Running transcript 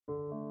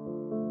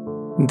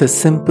The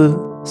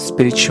Simple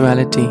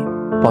Spirituality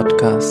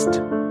Podcast.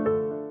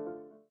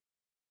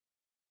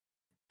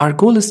 Our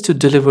goal is to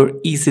deliver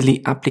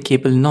easily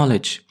applicable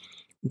knowledge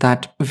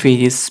that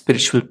various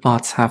spiritual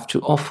paths have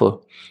to offer,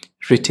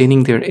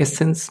 retaining their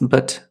essence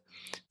but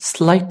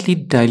slightly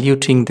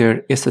diluting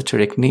their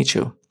esoteric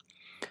nature.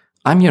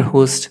 I'm your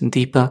host,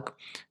 Deepak,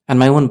 and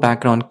my own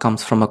background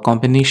comes from a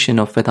combination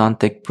of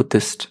Vedantic,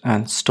 Buddhist,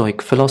 and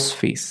Stoic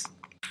philosophies.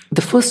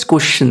 The first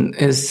question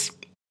is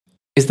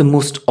the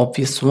most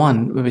obvious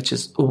one, which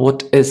is,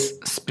 what is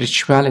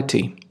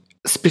spirituality?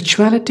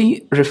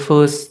 Spirituality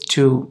refers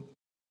to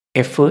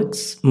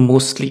efforts,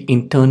 mostly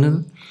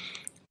internal,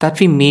 that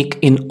we make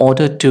in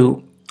order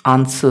to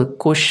answer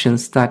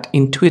questions that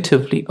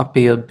intuitively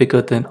appear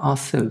bigger than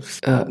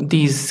ourselves.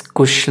 These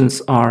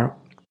questions are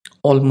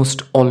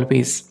almost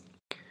always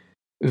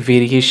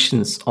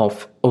variations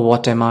of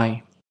what am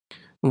I?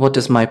 What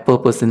is my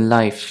purpose in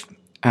life?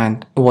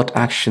 And what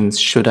actions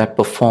should I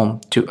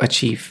perform to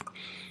achieve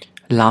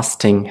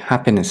lasting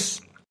happiness?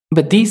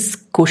 But these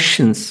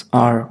questions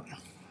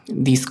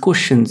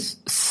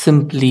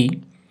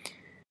simply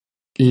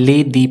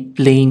lay the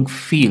playing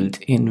field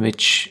in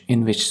which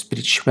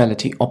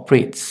spirituality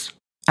operates.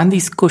 And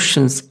these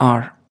questions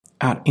are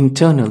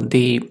internal.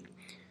 They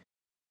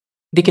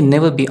can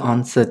never be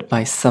answered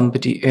by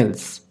somebody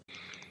else.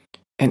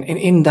 And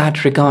in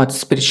that regard,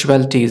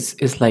 spirituality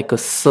is like a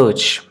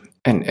search.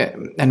 And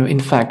in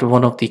fact,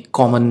 one of the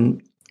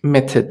common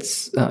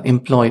methods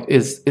employed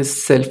is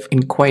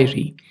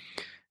self-inquiry.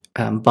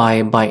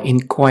 By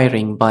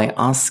inquiring, by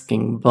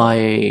asking,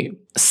 by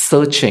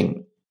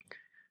searching,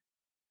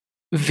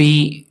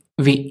 we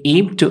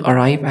aim to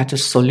arrive at a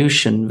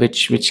solution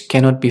which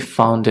cannot be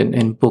found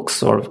in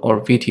books or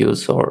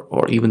videos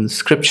or even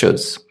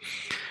scriptures.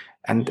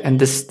 And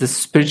this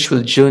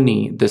spiritual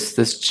journey, this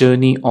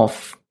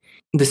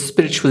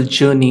spiritual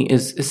journey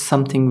is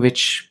something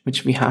which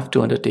we have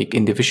to undertake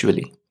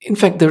individually. In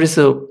fact, there's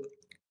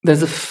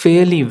a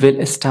fairly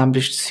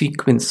well-established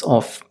sequence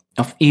of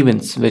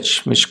events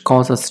which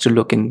cause us to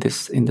look in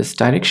this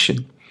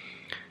direction,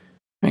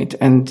 right?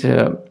 And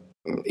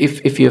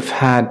if you've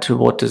had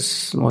what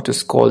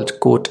is called,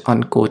 quote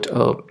unquote,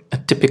 a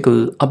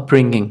typical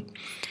upbringing,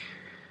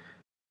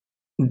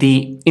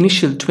 the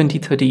initial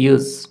 20-30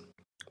 years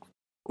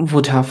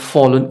would have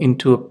fallen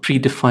into a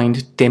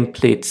predefined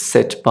template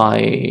set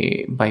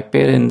by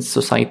parents,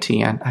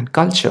 society, and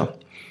culture.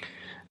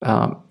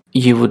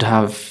 You would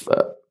have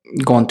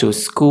gone to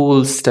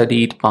school,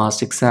 studied,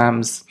 passed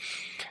exams,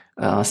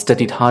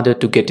 studied harder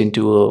to get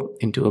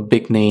into a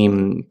big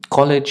name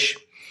college.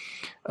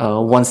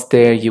 Once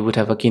there, you would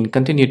have again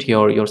continued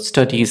your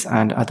studies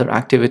and other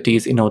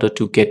activities in order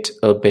to get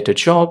a better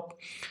job.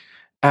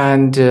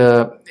 And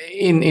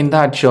in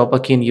that job,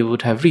 again, you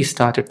would have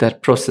restarted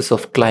that process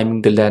of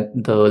climbing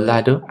the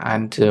ladder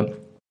and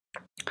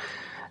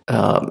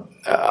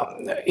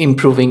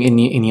improving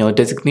in your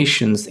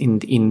designations,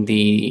 in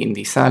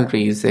the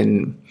salaries,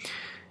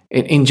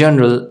 in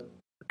general,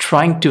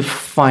 trying to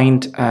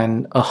find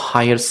a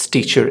higher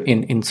stature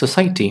in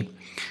society.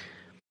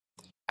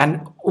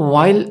 And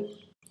while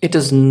it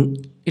is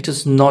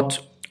not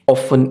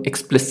often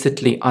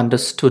explicitly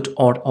understood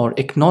or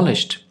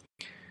acknowledged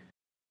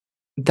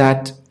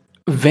that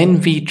when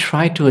we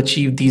try to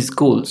achieve these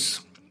goals,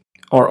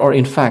 or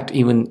in fact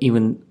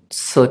even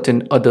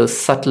certain other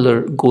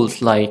subtler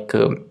goals like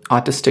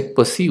artistic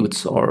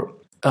pursuits or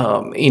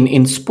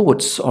in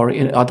sports or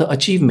in other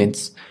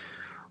achievements,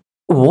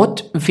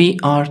 what we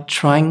are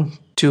trying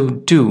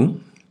to do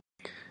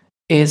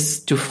is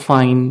to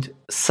find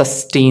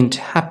sustained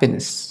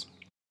happiness,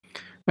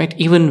 right?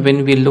 Even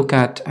when we look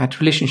at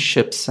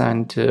relationships,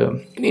 and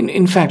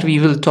in fact we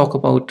will talk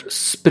about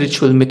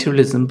spiritual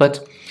materialism,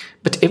 but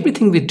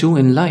everything we do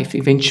in life,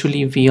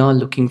 eventually we are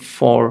looking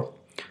for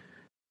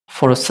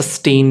a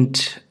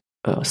sustained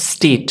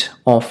state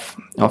of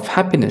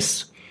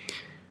happiness.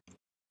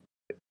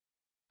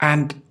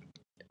 And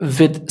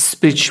with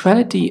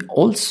spirituality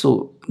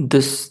also,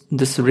 this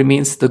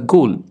remains the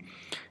goal.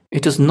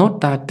 It is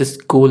not that this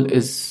goal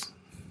is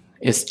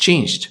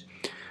changed,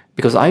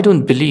 because I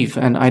don't believe,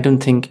 and I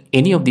don't think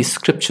any of these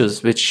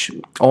scriptures which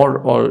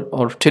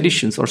or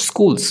traditions or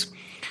schools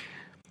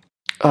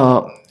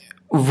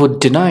would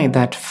deny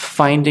that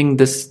finding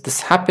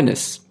this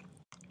happiness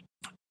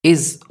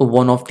is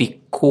one of the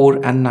core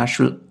and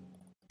natural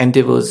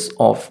endeavors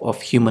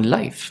of human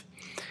life.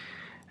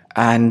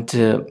 And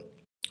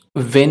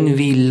when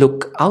we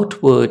look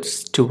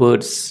outwards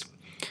towards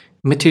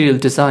material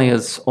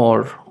desires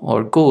or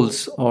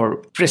goals or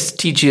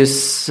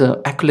prestigious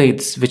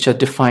accolades which are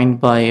defined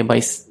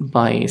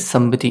by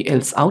somebody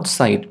else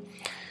outside,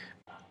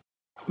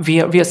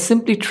 we are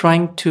simply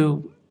trying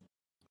to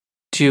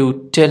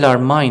tell our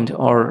mind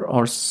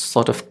or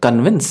sort of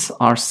convince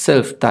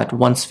ourselves that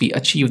once we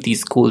achieve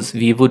these goals,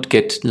 we would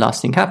get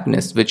lasting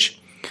happiness, which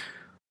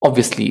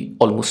obviously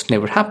almost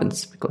never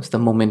happens, because the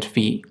moment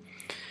we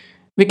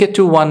get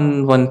to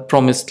one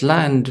promised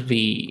land,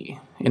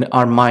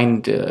 our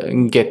mind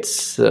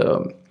gets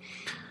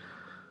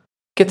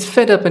gets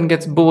fed up and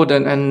gets bored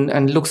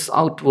and looks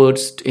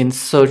outwards in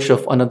search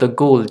of another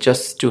goal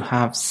just to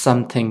have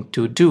something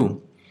to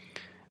do.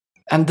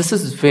 And this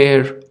is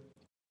where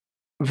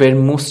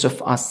most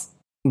of us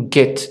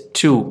get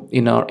to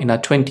in our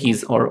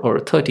 20s or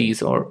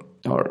 30s or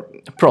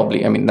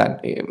probably, I mean,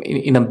 that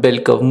in a bell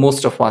curve,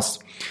 most of us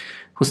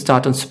who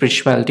start on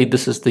spirituality,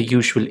 this is the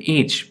usual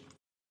age.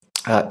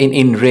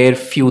 In rare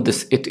few,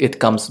 this it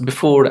comes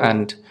before,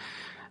 and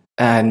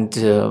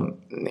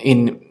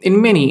in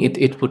many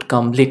it would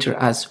come later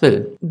as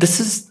well. This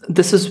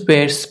is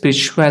where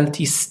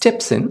spirituality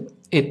steps in.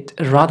 It,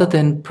 rather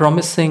than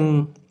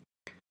promising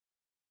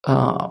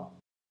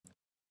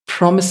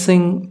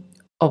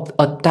of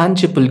a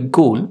tangible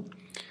goal,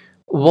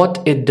 what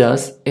it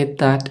does is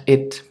that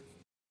it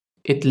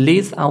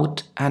lays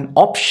out an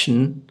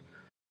optional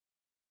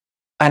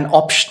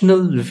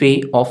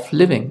way of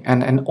living,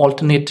 and an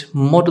alternate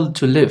model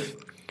to live,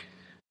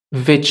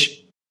 which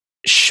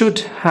should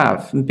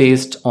have,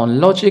 based on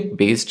logic,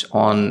 based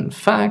on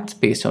facts,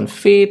 based on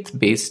faith,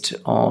 based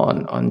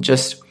on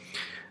just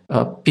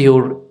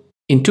pure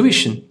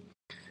intuition,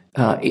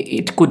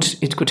 it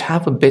could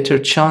have a better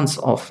chance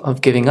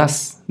of giving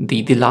us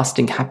the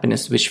lasting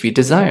happiness which we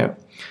desire.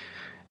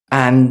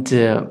 And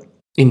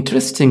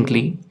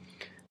interestingly,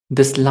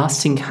 this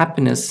lasting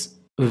happiness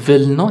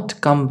will not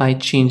come by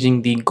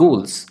changing the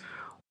goals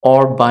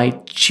or by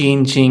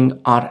changing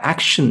our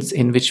actions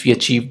in which we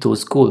achieve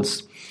those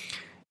goals.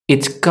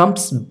 It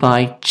comes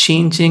by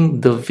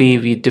changing the way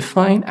we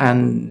define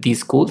and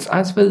these goals,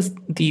 as well as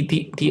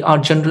our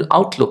general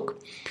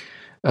outlook.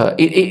 I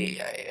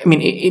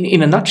mean,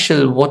 in a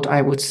nutshell, what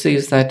I would say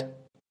is that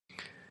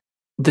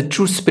the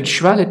true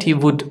spirituality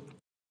would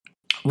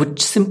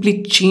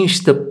simply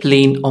change the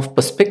plane of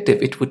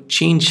perspective. It would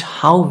change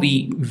how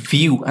we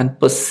view and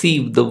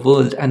perceive the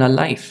world and our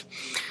life.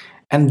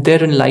 And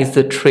therein lies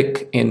the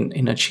trick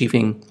in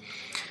achieving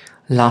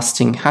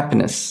lasting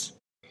happiness.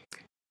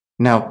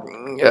 Now,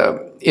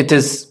 it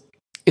is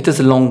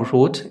a long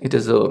road. It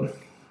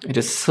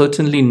is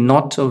certainly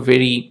not a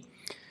very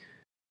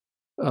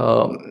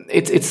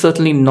it's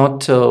certainly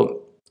not a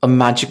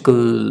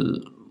magical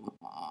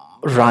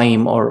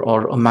rhyme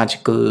or a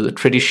magical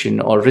tradition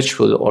or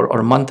ritual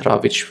or mantra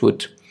which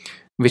would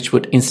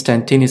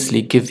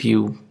instantaneously give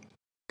you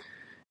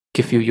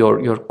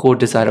your core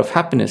desire of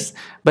happiness.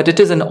 But it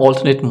is an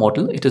alternate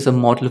model. It is a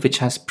model which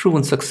has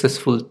proven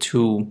successful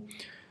to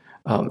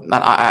and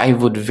I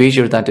would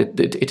wager that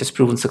it has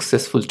proven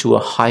successful to a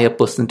higher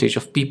percentage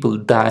of people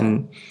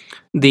than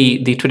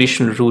the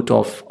traditional route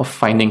of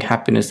finding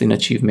happiness in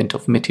achievement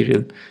of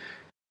material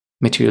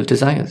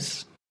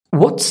desires.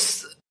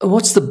 What's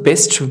the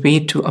best way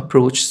to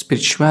approach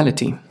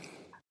spirituality?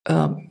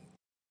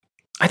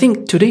 I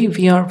think today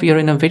we are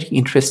in a very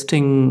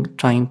interesting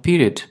time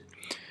period.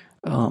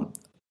 There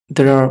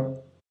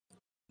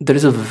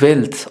is a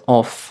wealth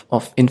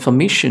of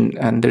information,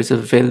 and there is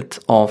a wealth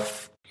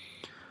of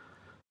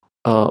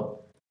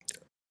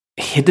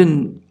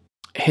hidden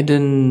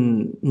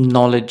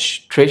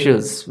knowledge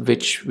treasures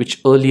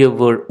which earlier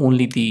were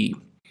only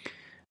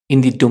in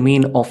the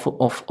domain of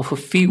a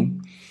few.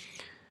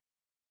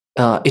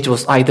 It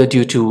was either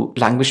due to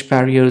language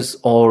barriers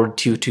or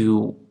due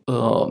to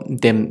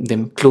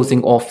them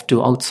closing off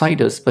to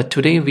outsiders. But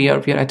today we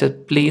are at a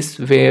place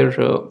where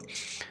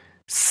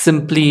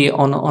simply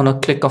on a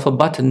click of a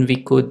button we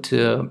could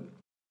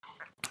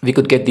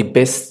get the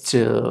best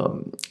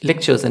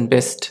lectures and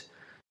best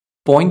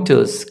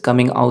pointers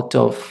coming out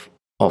of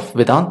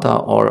Vedanta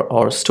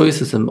or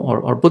Stoicism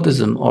or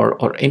Buddhism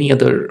or any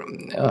other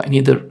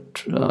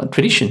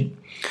tradition.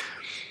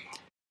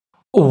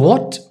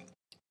 What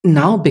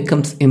now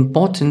becomes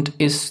important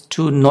is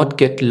to not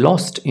get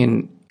lost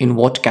in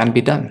what can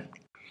be done,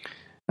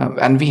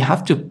 and we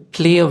have to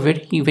play a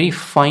very, very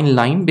fine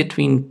line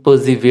between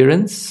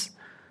perseverance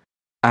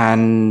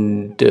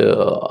and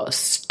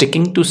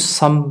sticking to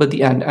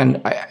somebody,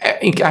 and I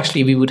think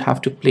actually we would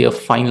have to play a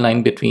fine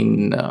line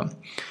between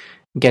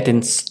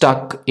getting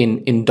stuck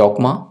in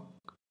dogma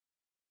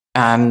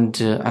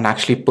and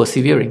actually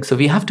persevering. So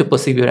we have to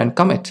persevere and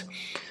commit,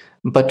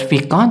 but we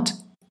can't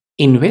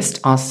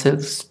invest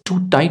ourselves too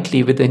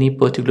tightly with any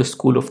particular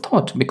school of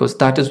thought, because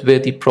that is where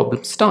the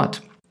problems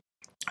start.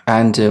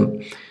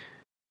 And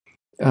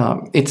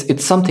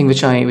it's something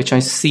which I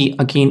see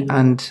again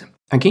and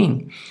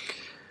again.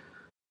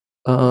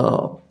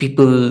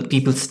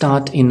 People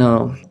start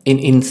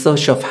in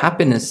search of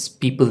happiness.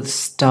 People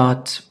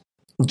start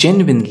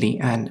genuinely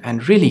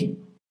and really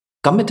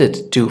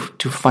committed to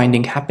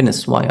finding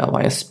happiness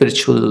via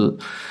spiritual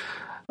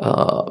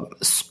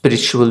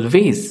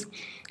ways,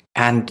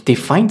 and they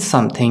find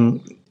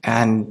something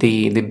and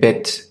they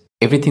bet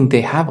everything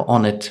they have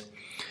on it,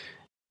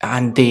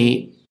 and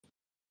they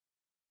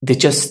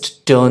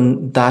just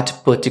turn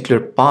that particular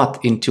path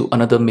into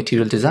another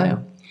material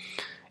desire.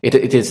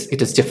 It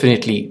is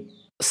definitely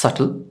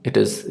subtle. It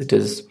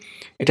is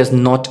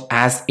not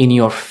as in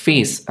your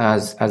face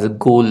as a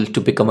goal to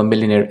become a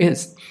millionaire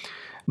is,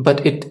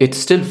 but it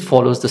still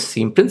follows the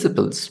same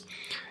principles,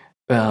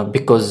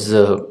 because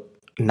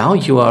now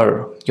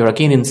you're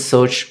again in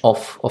search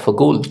of a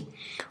goal,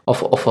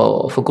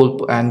 of a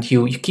goal, and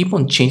you keep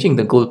on changing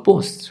the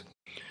goalposts,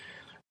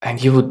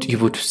 and you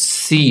would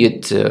see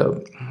it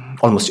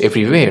almost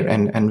everywhere.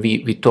 And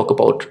we talk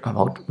about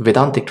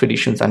Vedantic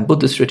traditions and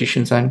Buddhist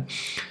traditions, and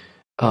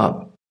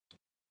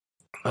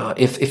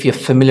if you're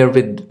familiar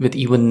with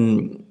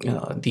even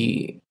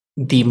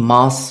the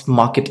mass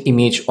market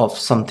image of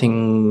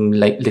something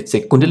like, let's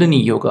say,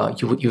 Kundalini yoga,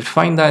 you would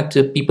find that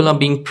people are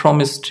being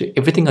promised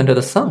everything under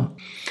the sun.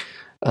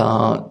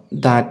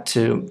 That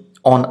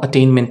on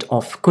attainment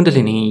of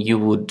Kundalini, you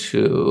would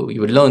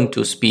learn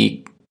to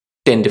speak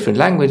 10 different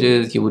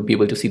languages. You would be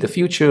able to see the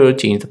future,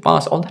 change the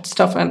past, all that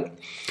stuff. And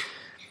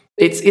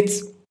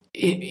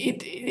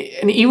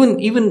and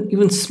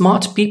even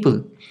smart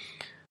people,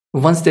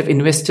 once they've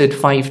invested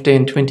 5,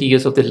 10, 20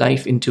 years of their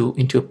life into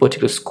a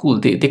particular school,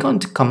 they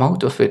can't come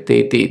out of it.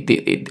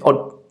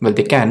 Or, well,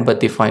 they can, but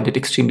they find it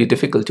extremely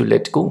difficult to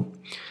let go.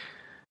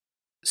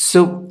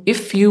 So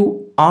if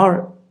you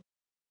are,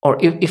 or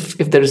if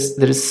there is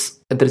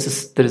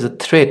a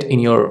thread in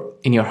your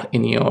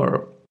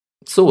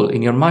soul,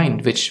 in your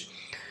mind, which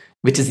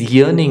is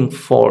yearning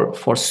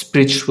for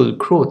spiritual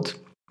growth,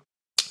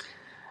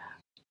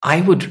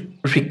 I would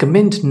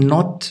recommend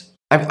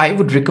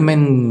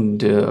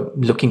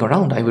looking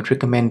around. I would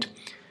recommend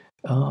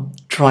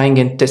trying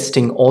and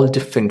testing all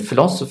different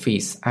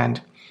philosophies, and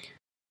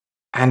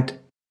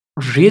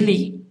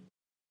really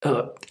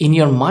in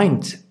your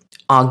mind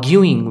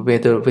arguing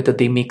whether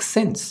they make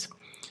sense.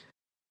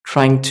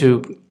 Trying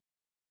to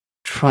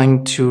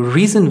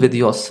reason with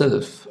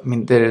yourself. I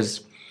mean,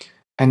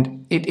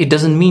 and it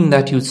doesn't mean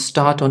that you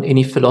start on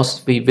any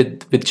philosophy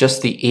with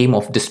just the aim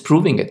of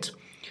disproving it,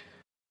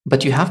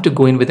 but you have to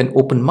go in with an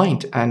open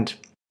mind. And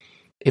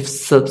if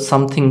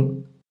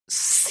something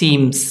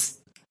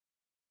seems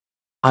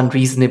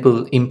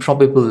unreasonable,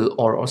 improbable,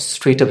 or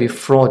straight away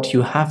fraud,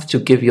 you have to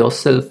give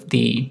yourself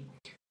the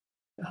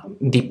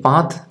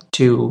path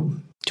to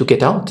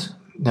get out.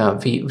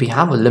 We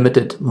have a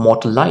limited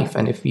mortal life,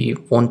 and if we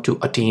want to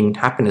attain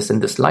happiness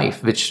in this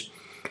life, which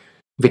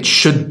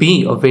should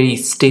be a very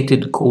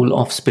stated goal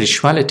of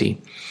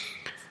spirituality,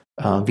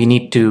 we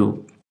need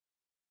to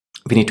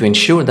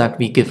ensure that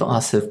we give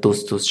ourselves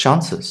those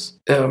chances.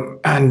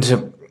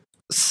 And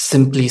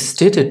simply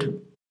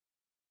stated,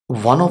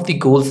 one of the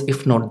goals,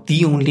 if not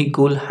the only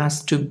goal,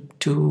 has to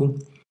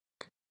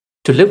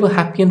live a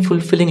happy and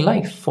fulfilling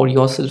life for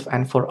yourself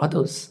and for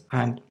others.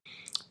 And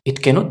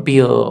it cannot be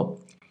a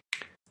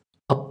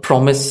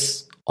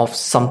promise of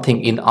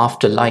something in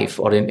afterlife,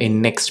 or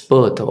in next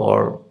birth,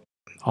 or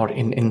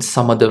in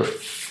some other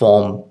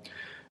form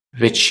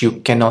which you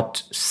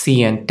cannot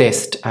see and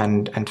test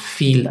and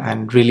feel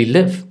and really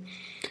live.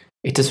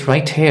 It is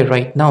right here,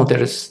 right now.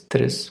 There is,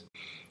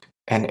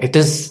 and it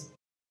is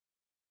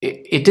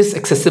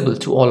accessible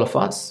to all of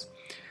us.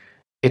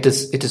 It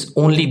is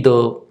only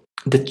the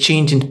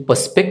change in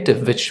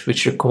perspective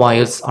which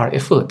requires our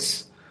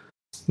efforts.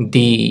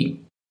 The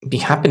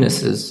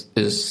happiness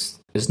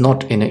is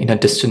not in a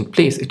distant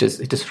place. It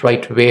is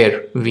right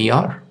where we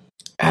are.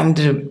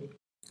 And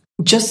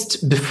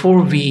just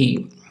before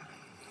we,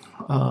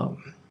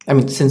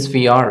 since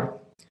we are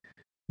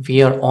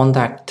on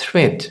that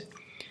thread,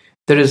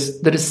 there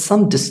is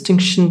some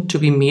distinction to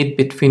be made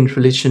between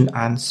religion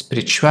and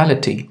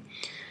spirituality.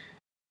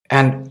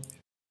 And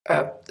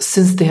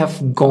since they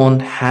have gone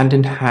hand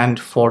in hand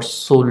for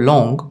so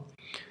long,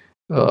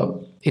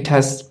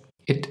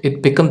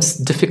 it becomes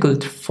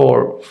difficult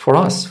for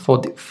us, for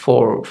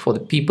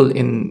the people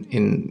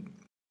in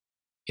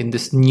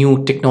this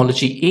new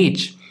technology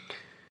age,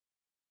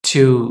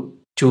 to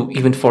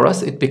even for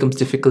us, it becomes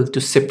difficult to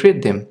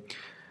separate them.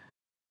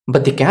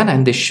 But they can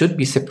and they should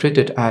be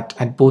separated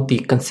at both the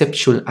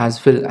conceptual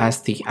as well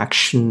as the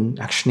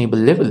actionable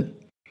level.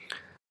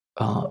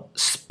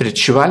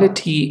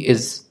 Spirituality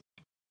is,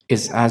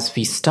 as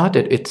we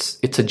started,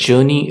 it's a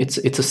journey, it's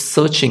a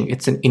searching,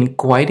 it's an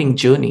inquiring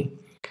journey.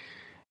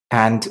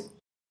 And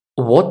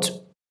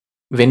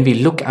when we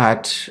look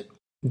at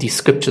the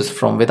scriptures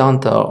from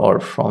Vedanta or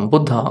from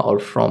Buddha or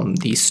from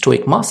the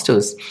Stoic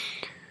masters,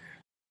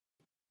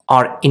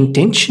 our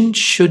intention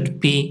should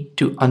be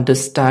to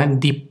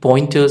understand the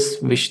pointers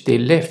which they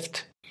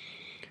left.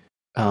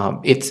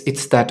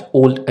 It's that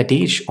old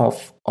adage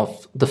of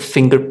the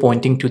finger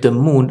pointing to the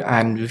moon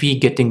and we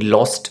getting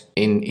lost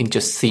in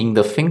just seeing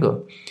the finger.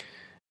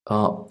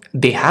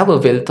 They have a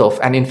wealth of,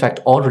 and in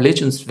fact, all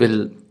religions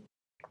will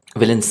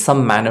in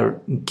some manner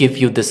give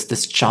you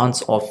this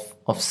chance of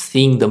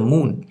seeing the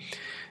moon.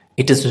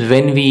 It is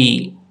when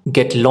we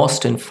get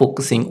lost in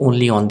focusing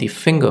only on the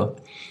finger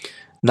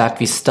that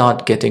we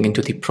start getting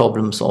into the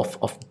problems of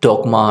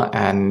dogma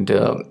and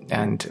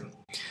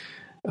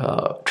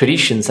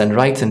traditions and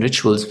rites and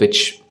rituals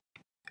which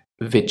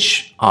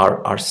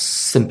are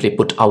simply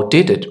put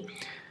outdated.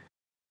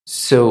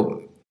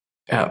 So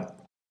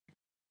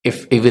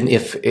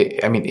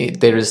if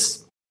there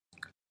is,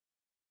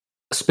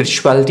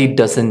 spirituality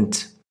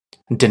doesn't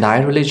deny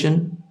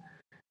religion.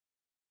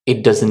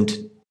 It doesn't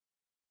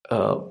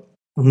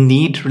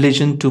need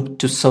religion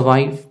to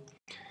survive.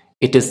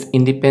 it is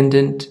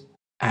independent,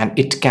 and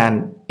it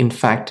can in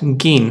fact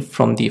gain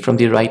from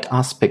the right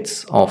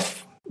aspects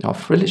of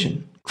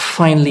religion.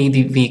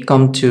 Finally, we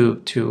come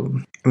to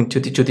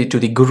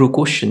the guru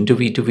question. Do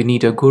we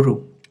need a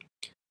guru?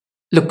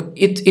 Look,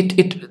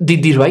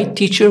 the right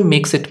teacher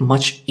makes it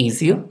much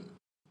easier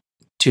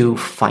to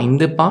find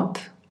the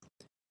path.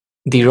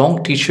 The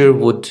wrong teacher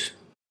would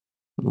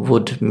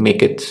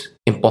make it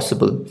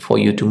impossible for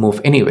you to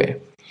move anywhere.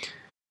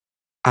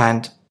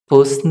 And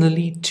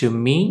personally, to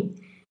me,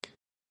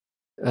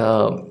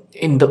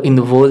 in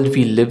the world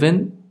we live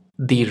in,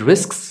 the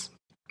risks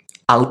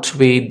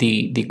outweigh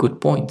the good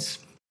points.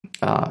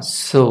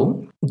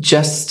 So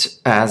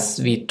just as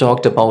we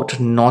talked about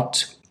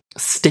not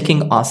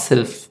sticking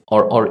ourselves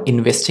or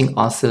investing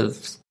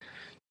ourselves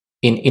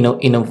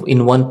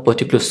in one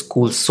particular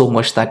school so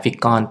much that we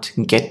can't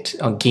get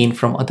a gain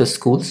from other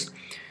schools,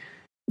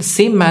 the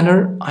same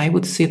manner I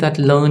would say that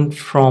learn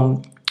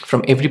from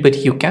everybody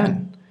you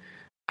can,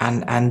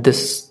 and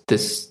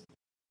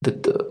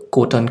the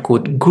quote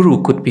unquote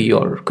guru could be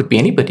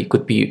anybody,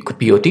 could be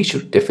your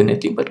teacher,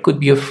 definitely, but could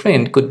be a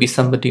friend, could be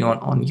somebody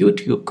on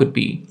YouTube, could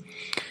be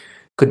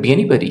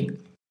anybody.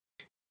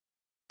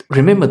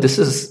 Remember, this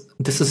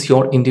is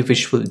your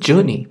individual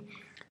journey.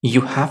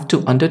 You have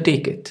to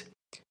undertake it.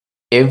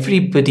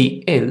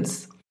 Everybody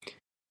else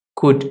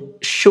could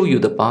show you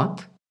the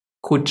path,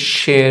 could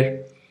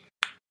share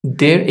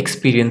their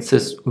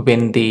experiences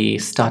when they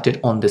started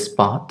on this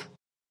path,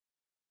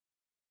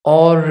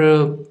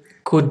 or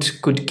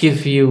could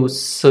give you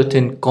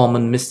certain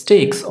common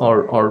mistakes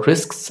or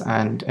risks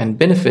and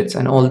benefits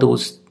and all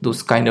those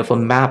kind of a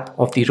map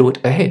of the road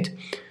ahead.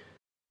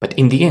 But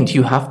in the end,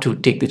 you have to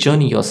take the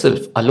journey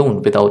yourself,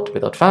 alone,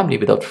 without family,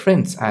 without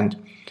friends, and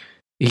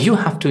you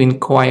have to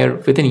inquire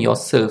within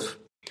yourself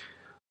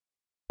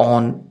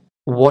on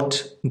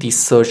what the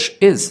search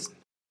is,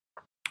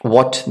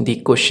 what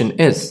the question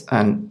is,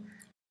 and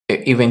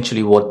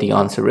eventually what the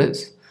answer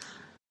is.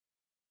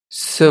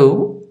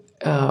 So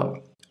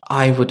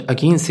I would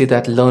again say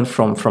that learn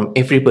from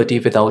everybody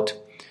without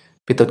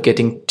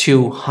getting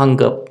too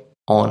hung up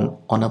on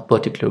a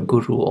particular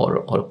guru or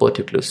a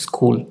particular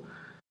school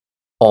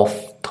of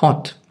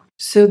thought.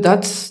 So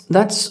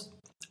that's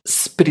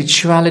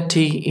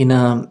spirituality in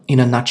a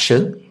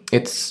nutshell.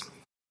 It's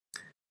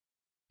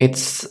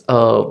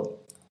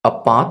a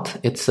path,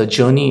 it's a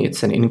journey,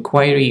 it's an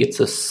inquiry, it's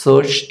a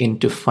search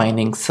into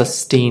finding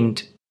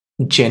sustained,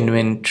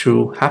 genuine,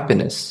 true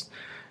happiness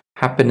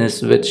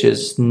which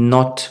is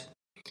not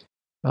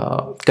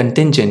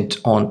contingent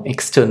on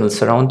external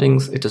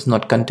surroundings. It is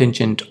not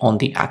contingent on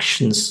the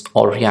actions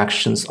or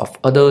reactions of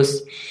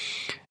others.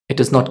 It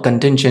is not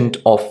contingent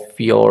of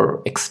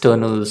your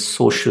external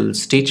social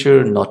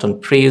stature, not on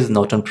praise,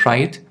 not on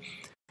pride.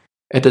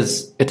 It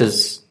is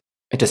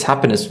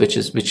happiness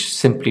which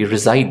simply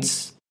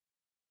resides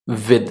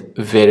with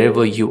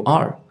wherever you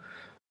are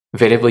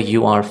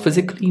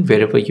physically,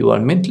 wherever you are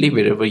mentally,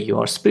 wherever you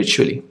are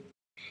spiritually,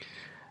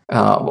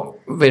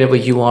 wherever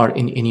you are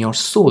in your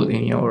soul,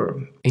 in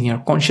your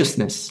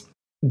consciousness.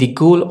 The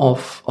goal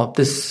of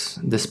this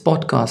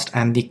podcast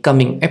and the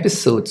coming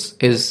episodes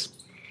is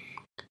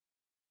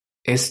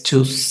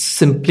to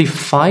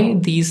simplify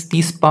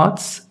these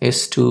paths,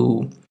 is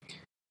to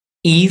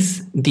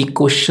ease the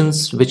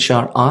questions which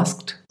are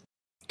asked,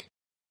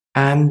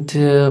 and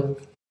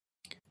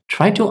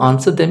try to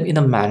answer them in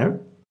a manner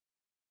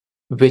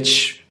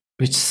which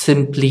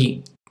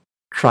simply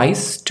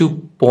tries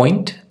to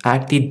point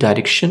at the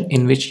direction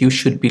in which you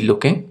should be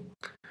looking,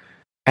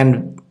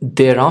 and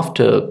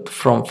thereafter,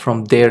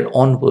 from there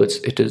onwards,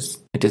 it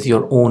is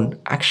your own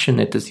action,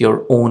 it is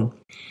your own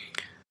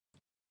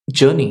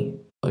journey,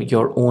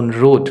 your own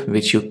road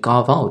which you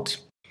carve out.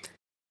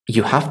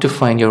 You have to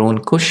find your own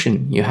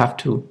question. You have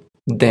to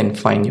then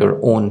find your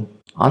own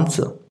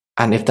answer.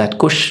 And if that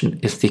question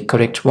is the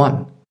correct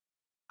one,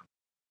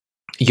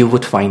 you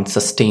would find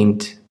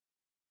sustained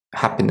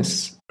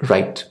happiness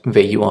right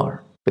where you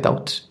are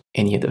without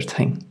any other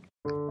thing.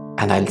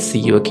 And I'll see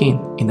you again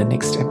in the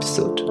next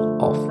episode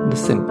of The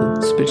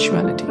Simple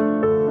Spirituality.